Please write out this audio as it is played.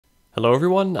Hello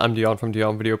everyone, I'm Dion from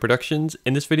DionVideoProductions.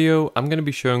 In this video, I'm going to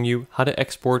be showing you how to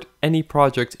export any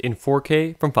project in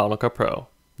 4K from Final Cut Pro.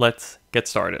 Let's get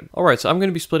started. Alright, so I'm going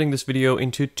to be splitting this video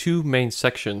into two main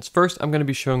sections. First, I'm going to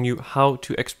be showing you how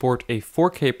to export a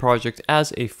 4K project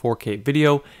as a 4K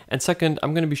video. And second,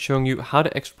 I'm going to be showing you how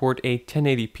to export a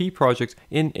 1080p project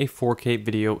in a 4K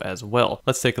video as well.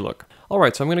 Let's take a look.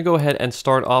 Alright, so I'm going to go ahead and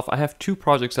start off. I have two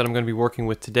projects that I'm going to be working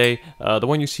with today. The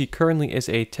one you see currently is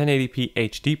a 1080p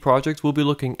HD project. We'll be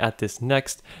looking at this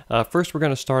next. First, we're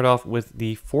going to start off with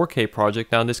the 4K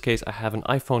project. Now, in this case, I have an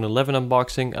iPhone 11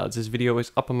 unboxing. This video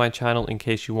is up on my channel in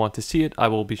case you want to see it. I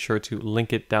will be sure to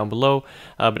link it down below.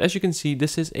 But as you can see,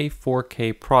 this is a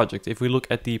 4K project. If we look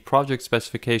at the project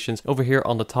specifications over here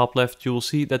on the top left, you will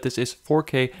see that this is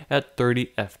 4K at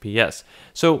 30 FPS.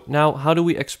 So now, how do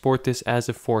we export this as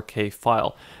a 4K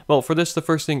file? Well, for this, the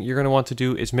first thing you're going to want to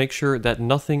do is make sure that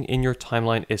nothing in your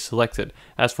timeline is selected.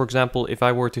 As for example, if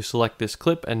I were to select this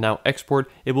clip and now export,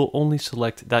 it will only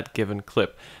select that given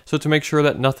clip. So to make sure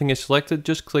that nothing is selected,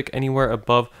 just click anywhere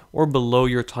above or below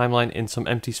your timeline in some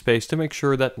empty space to make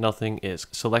sure that nothing is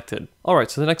selected.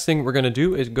 Alright, so the next thing we're going to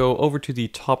do is go over to the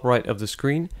top right of the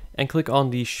screen and click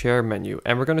on the share menu,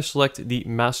 and we're going to select the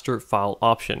master file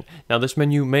option. Now this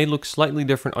menu may look slightly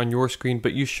different on your screen,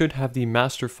 but you should have the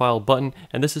master file button,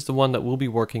 and this is the one that we'll be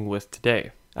working with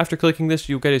today. After clicking this,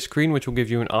 you'll get a screen which will give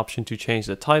you an option to change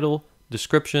the title,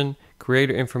 description,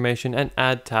 creator information, and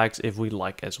add tags if we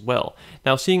like as well.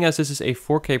 Now, seeing as this is a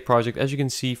 4K project, as you can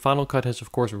see, Final Cut has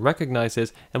of course recognized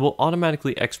this and will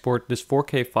automatically export this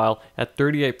 4K file at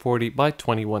 3840 by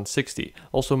 2160,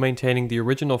 also maintaining the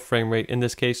original frame rate, in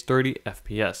this case 30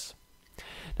 FPS.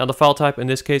 Now the file type in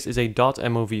this case is a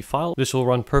 .mov file. This will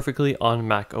run perfectly on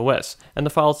Mac OS, and the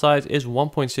file size is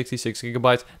 1.66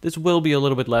 gigabytes. This will be a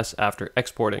little bit less after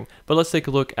exporting, but let's take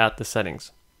a look at the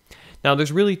settings. Now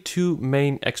there's really two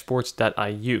main exports that I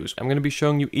use. I'm going to be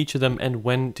showing you each of them and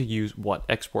when to use what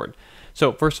export.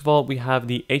 So first of all, we have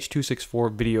the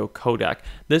H.264 video codec.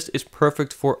 This is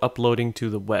perfect for uploading to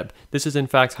the web. This is in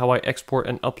fact how I export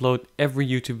and upload every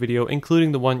YouTube video,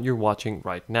 including the one you're watching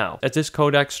right now, as this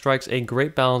codec strikes a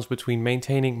great balance between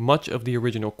maintaining much of the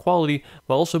original quality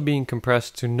while also being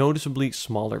compressed to noticeably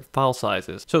smaller file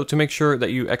sizes. So to make sure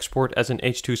that you export as an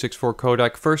H.264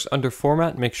 codec, first under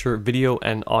format, make sure video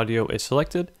and audio is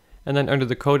selected, and then under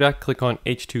the codec, click on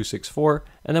H.264,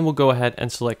 and then we'll go ahead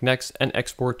and select next and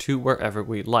export to wherever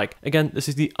we like. Again, this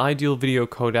is the ideal video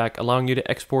codec, allowing you to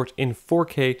export in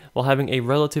 4K while having a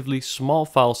relatively small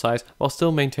file size while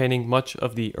still maintaining much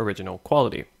of the original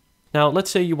quality. Now,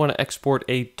 let's say you want to export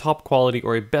a top quality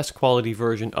or a best quality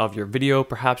version of your video.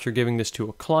 Perhaps you're giving this to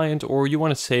a client, or you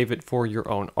want to save it for your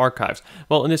own archives.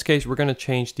 Well, in this case, we're going to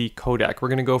change the codec. We're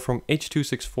going to go from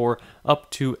H.264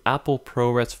 up to Apple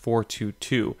ProRes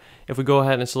 422. If we go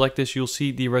ahead and select this, you'll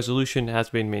see the resolution has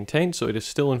been maintained, so it is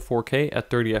still in 4K at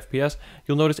 30 FPS.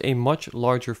 You'll notice a much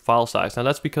larger file size. Now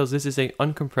that's because this is an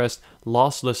uncompressed,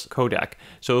 lossless codec,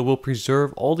 so it will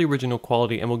preserve all the original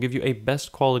quality and will give you a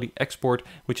best quality export,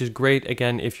 which is great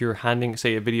again if you're handing,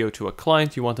 say, a video to a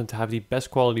client, you want them to have the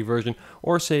best quality version,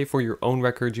 or say for your own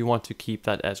records, you want to keep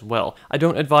that as well. I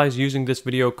don't advise using this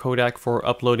video codec for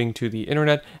uploading to the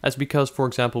internet, as because, for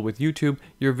example, with YouTube,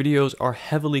 your videos are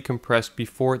heavily compressed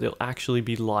before they'll actually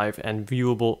be live and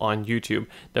viewable on YouTube.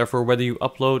 Therefore, whether you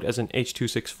upload as an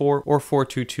H.264 or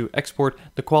 422 export,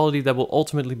 the quality that will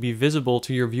ultimately be visible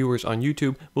to your viewers on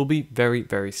YouTube will be very,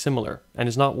 very similar, and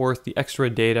is not worth the extra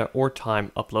data or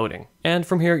time uploading. And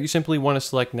from here, you simply want to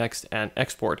select next and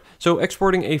export. So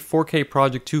exporting a 4K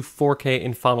project to 4K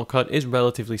in Final Cut is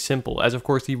relatively simple, as of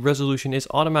course the resolution is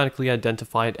automatically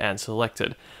identified and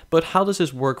selected. But how does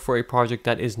this work for a project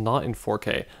that is not in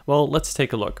 4K? Well, let's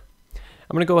take a look.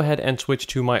 I'm going to go ahead and switch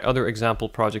to my other example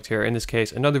project here. In this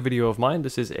case, another video of mine.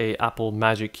 This is a Apple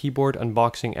Magic Keyboard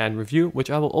unboxing and review, which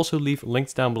I will also leave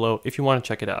links down below if you want to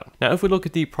check it out. Now, if we look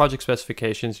at the project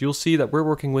specifications, you'll see that we're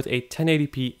working with a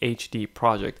 1080p HD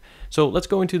project. So let's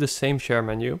go into the same share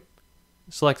menu,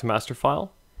 select master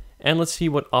file, and let's see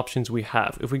what options we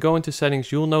have. If we go into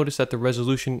settings, you'll notice that the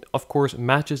resolution, of course,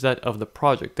 matches that of the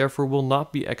project, therefore will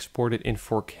not be exported in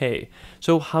 4K.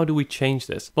 So how do we change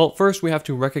this? Well, first we have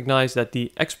to recognize that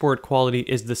the export quality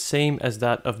is the same as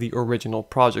that of the original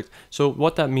project. So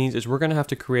what that means is we're going to have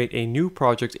to create a new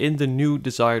project in the new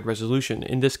desired resolution,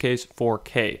 in this case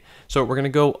 4K. So we're going to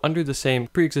go under the same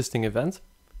pre-existing event.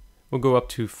 We'll go up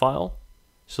to File,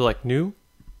 select New,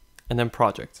 and then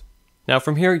Project. Now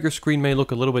from here, your screen may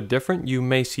look a little bit different. You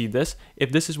may see this.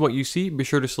 If this is what you see, be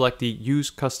sure to select the Use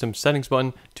Custom Settings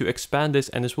button to expand this,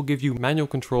 and this will give you manual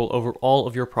control over all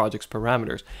of your project's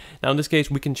parameters. Now in this case,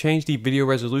 we can change the video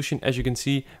resolution. As you can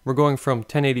see, we're going from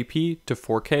 1080p to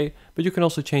 4K, but you can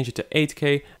also change it to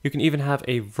 8K. You can even have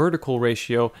a vertical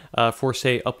ratio for,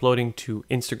 say, uploading to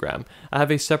Instagram. I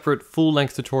have a separate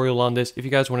full-length tutorial on this if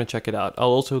you guys want to check it out. I'll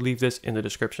also leave this in the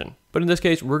description. But in this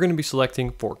case, we're going to be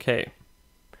selecting 4K.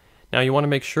 Now you want to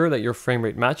make sure that your frame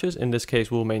rate matches. In this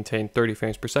case, we'll maintain 30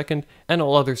 frames per second, and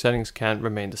all other settings can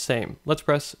remain the same. Let's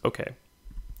press OK.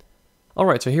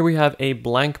 Alright, so here we have a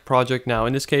blank project now.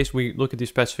 In this case, we look at the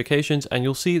specifications, and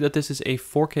you'll see that this is a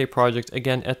 4K project,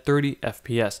 again at 30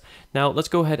 FPS. Now let's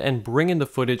go ahead and bring in the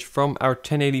footage from our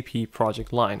 1080p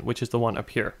project line, which is the one up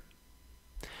here.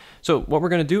 So what we're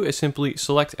going to do is simply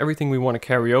select everything we want to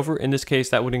carry over. In this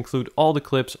case, that would include all the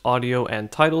clips, audio,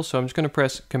 and titles. So I'm just going to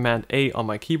press Command A on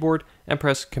my keyboard and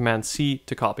press Command C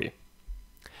to copy.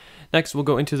 Next, we'll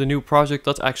go into the new project.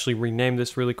 Let's actually rename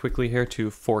this really quickly here to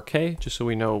 4K, just so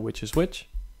we know which is which.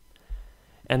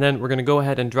 And then we're going to go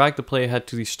ahead and drag the playhead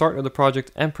to the start of the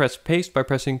project and press Paste by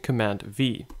pressing Command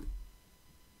V.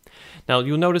 Now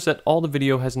you'll notice that all the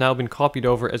video has now been copied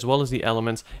over, as well as the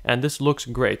elements, and this looks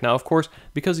great. Now of course,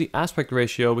 because the aspect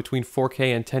ratio between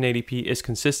 4K and 1080p is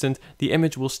consistent, the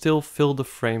image will still fill the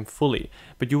frame fully.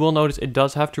 But you will notice it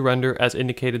does have to render as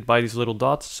indicated by these little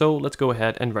dots, so let's go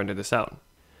ahead and render this out.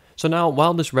 So now,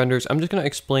 while this renders, I'm just going to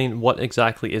explain what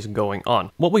exactly is going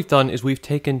on. What we've done is we've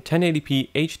taken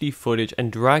 1080p HD footage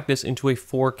and dragged this into a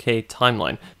 4K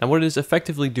timeline. Now what it is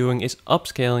effectively doing is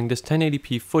upscaling this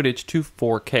 1080p footage to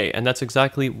 4K, and that's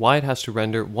exactly why it has to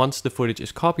render once the footage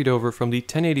is copied over from the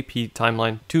 1080p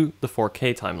timeline to the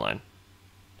 4K timeline.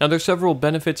 Now there's several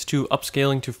benefits to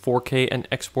upscaling to 4K and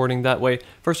exporting that way.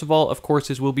 First of all, of course,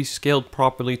 this will be scaled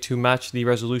properly to match the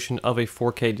resolution of a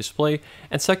 4K display.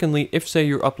 And secondly, if say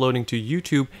you're uploading to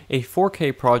YouTube, a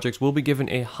 4K project will be given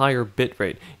a higher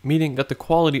bitrate, meaning that the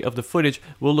quality of the footage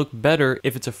will look better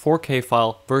if it's a 4K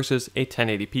file versus a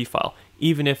 1080p file,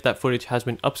 even if that footage has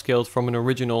been upscaled from an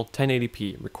original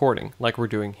 1080p recording, like we're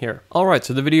doing here. Alright,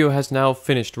 so the video has now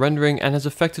finished rendering and has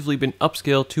effectively been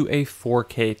upscaled to a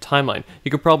 4K timeline. You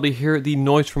can probably hear the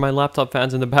noise from my laptop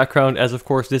fans in the background, as of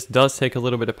course this does take a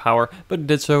little bit of power, but it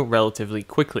did so relatively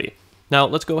quickly. Now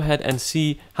let's go ahead and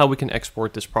see how we can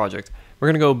export this project. We're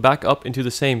going to go back up into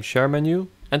the same Share menu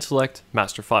and select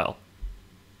Master File.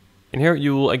 And here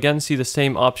you will again see the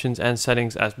same options and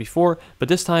settings as before, but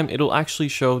this time it'll actually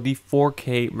show the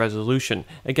 4K resolution.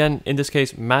 Again, in this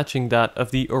case, matching that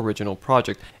of the original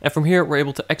project. And from here, we're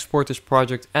able to export this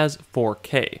project as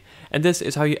 4K. And this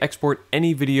is how you export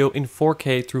any video in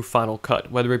 4K through Final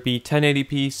Cut. Whether it be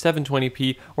 1080p,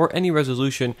 720p, or any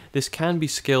resolution, this can be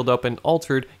scaled up and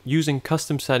altered using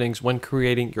custom settings when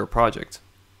creating your project.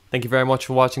 Thank you very much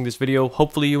for watching this video.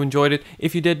 Hopefully you enjoyed it.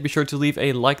 If you did, be sure to leave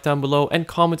a like down below and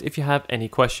comment if you have any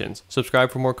questions. Subscribe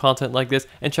for more content like this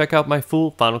and check out my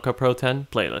full Final Cut Pro 10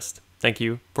 playlist. Thank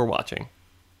you for watching.